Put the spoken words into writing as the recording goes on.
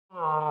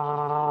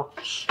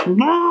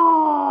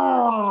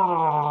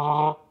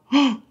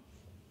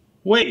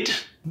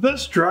Wait,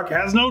 this truck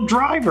has no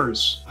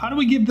drivers. How do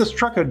we give this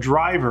truck a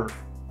driver?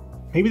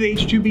 Maybe the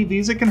H-2B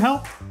visa can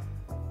help?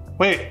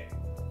 Wait,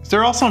 is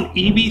there also an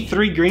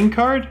EB3 green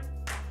card?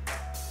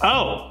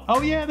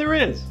 Oh yeah, there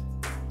is.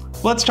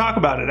 Let's talk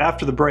about it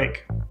after the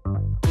break.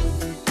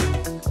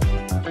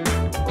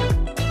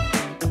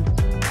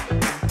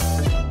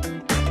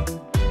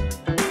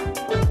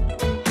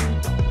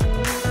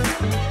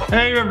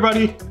 Hey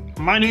everybody,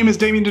 my name is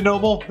Damjan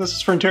Denoble. This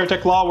is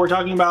fronteraTECH Law. We're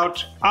talking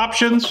about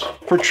options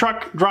for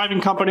truck driving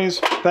companies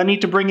that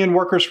need to bring in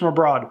workers from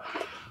abroad.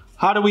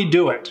 How do we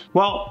do it?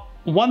 Well,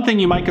 one thing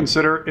you might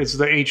consider is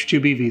the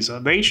H-2B visa.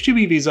 The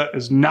H-2B visa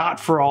is not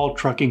for all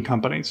trucking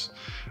companies,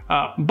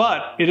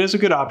 but it is a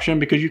good option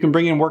because you can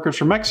bring in workers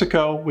from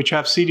Mexico, which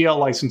have CDL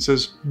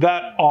licenses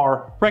that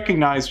are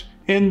recognized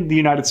in the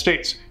United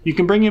States. You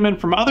can bring them in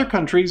from other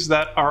countries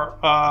that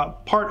are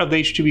part of the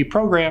H-2B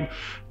program,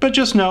 but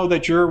just know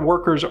that your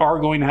workers are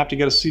going to have to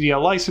get a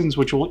CDL license,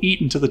 which will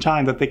eat into the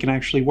time that they can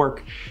actually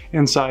work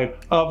inside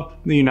of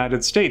the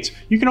United States.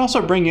 You can also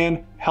bring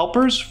in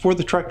helpers for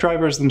the truck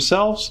drivers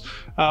themselves,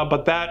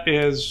 but that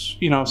is,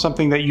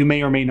 something that you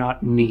may or may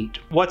not need.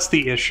 What's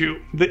the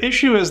issue? The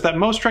issue is that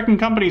most trucking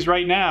companies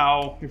right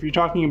now, if you're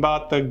talking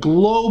about the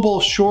global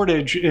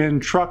shortage in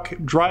truck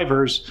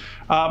drivers,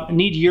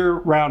 need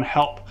year-round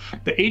help.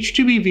 The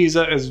H-2B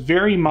visa is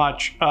very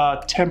much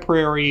a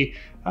temporary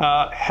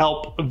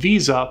help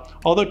visa,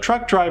 although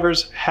truck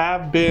drivers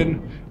have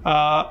been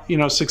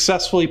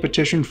successfully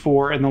petitioned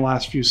for in the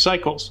last few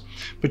cycles.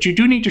 But you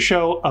do need to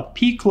show a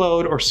peak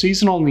load or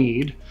seasonal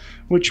need,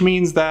 which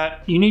means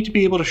that you need to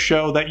be able to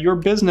show that your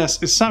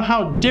business is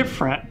somehow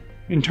different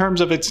in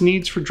terms of its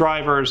needs for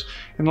drivers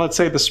in, let's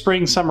say, the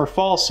spring, summer,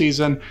 fall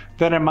season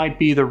than it might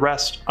be the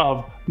rest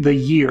of the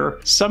year.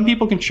 Some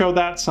people can show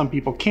that, some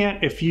people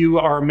can't. If you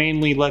are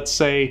mainly, let's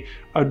say,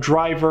 a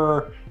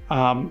driver,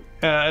 an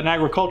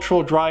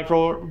agricultural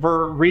driver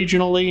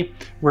regionally,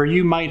 where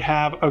you might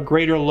have a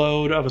greater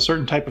load of a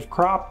certain type of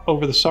crop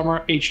over the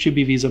summer,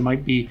 H-2B visa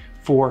might be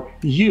for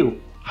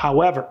you.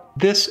 However,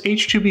 this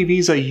H-2B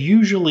visa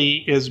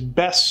usually is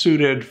best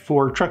suited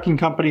for trucking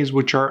companies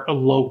which are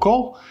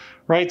local,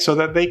 right? So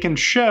that they can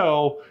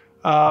show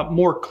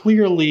more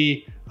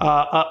clearly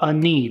a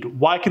need.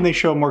 Why can they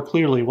show more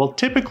clearly? Well,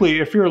 typically,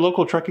 if you're a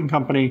local trucking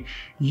company,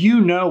 you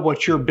know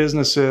what your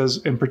business is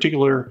in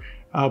particular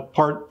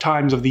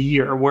times of the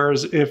year.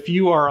 Whereas if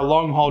you are a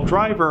long haul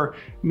driver,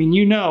 I mean,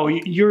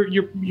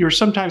 you're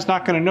sometimes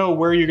not going to know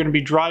where you're going to be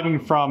driving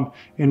from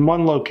in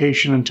one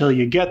location until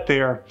you get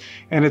there.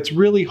 And it's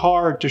really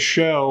hard to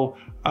show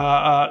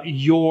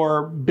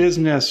your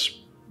business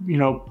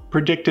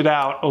predicted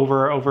out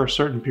over a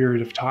certain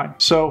period of time.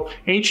 So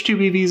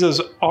H-2B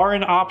visas are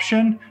an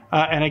option.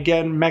 And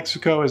again,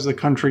 Mexico is the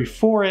country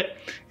for it.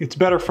 It's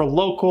better for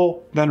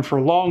local than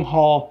for long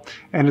haul.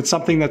 And it's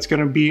something that's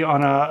going to be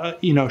on a,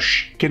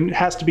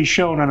 has to be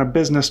shown on a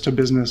business to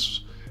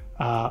business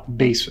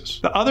basis.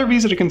 The other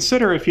visa to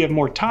consider if you have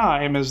more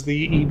time is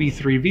the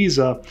EB3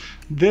 visa.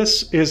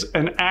 This is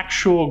an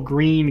actual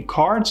green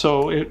card,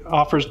 so it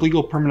offers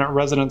legal permanent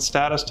resident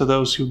status to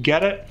those who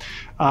get it.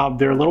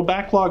 They're a little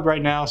backlogged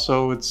right now,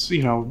 so it's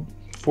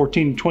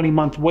 14 to 20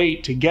 month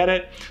wait to get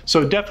it.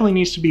 So it definitely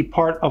needs to be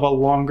part of a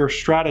longer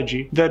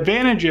strategy. The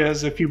advantage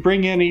is if you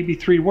bring in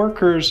EB3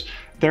 workers,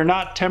 they're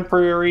not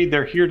temporary,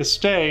 they're here to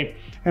stay.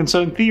 And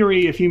so in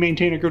theory, if you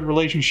maintain a good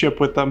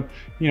relationship with them,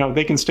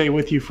 they can stay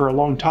with you for a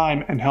long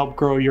time and help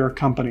grow your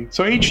company.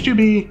 So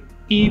H-2B,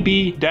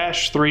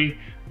 EB-3,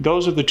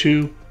 those are the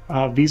two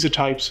visa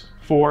types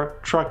for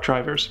truck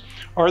drivers.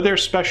 Are there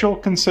special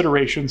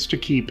considerations to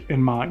keep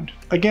in mind?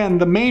 Again,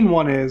 the main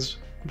one is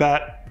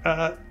that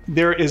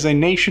there is a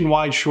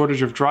nationwide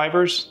shortage of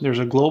drivers. There's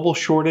a global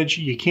shortage.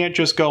 You can't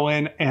just go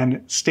in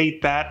and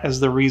state that as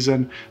the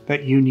reason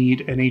that you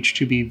need an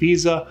H-2B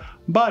visa,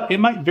 but it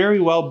might very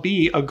well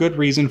be a good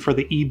reason for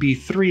the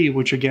EB3,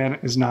 which again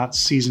is not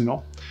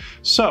seasonal.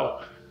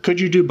 So could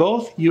you do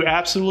both? You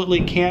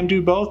absolutely can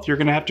do both. You're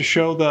going to have to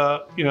show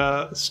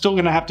still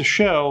going to have to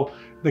show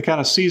the kind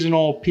of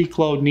seasonal peak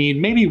load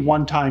need, maybe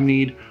one-time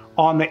need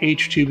on the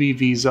H-2B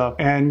visa,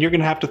 and you're going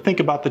to have to think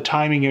about the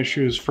timing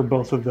issues for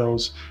both of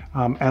those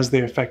as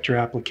they affect your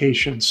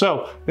application.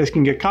 So this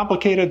can get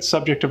complicated,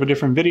 subject of a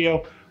different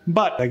video,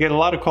 but I get a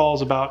lot of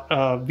calls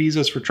about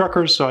visas for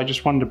truckers, so I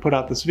just wanted to put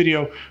out this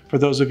video for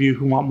those of you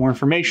who want more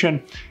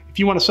information. If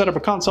you want to set up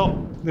a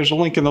consult, there's a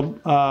link in the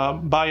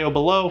bio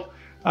below,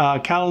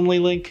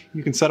 Calendly link.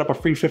 You can set up a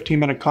free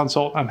 15-minute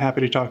consult. I'm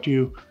happy to talk to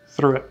you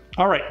through it.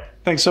 All right.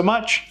 Thanks so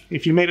much.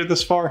 If you made it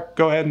this far,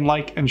 go ahead and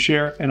like and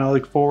share, and I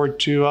look forward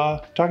to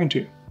talking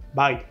to you.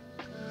 Bye.